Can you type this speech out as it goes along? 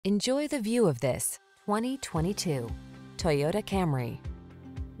Enjoy the view of this 2022 Toyota Camry.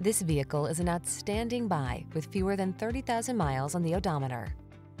 This vehicle is an outstanding buy with fewer than 30,000 miles on the odometer.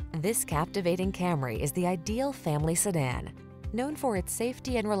 This captivating Camry is the ideal family sedan. Known for its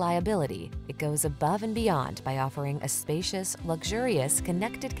safety and reliability, it goes above and beyond by offering a spacious, luxurious,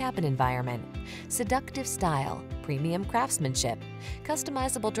 connected cabin environment, seductive style, premium craftsmanship,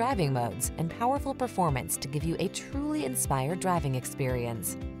 customizable driving modes, and powerful performance to give you a truly inspired driving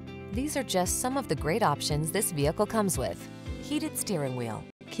experience. These are just some of the great options this vehicle comes with: heated steering wheel,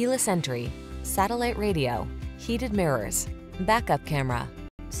 keyless entry, satellite radio, heated mirrors, backup camera,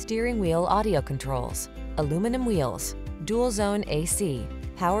 steering wheel audio controls, aluminum wheels, dual zone AC,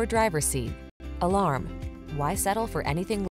 power driver seat, alarm. Why settle for anything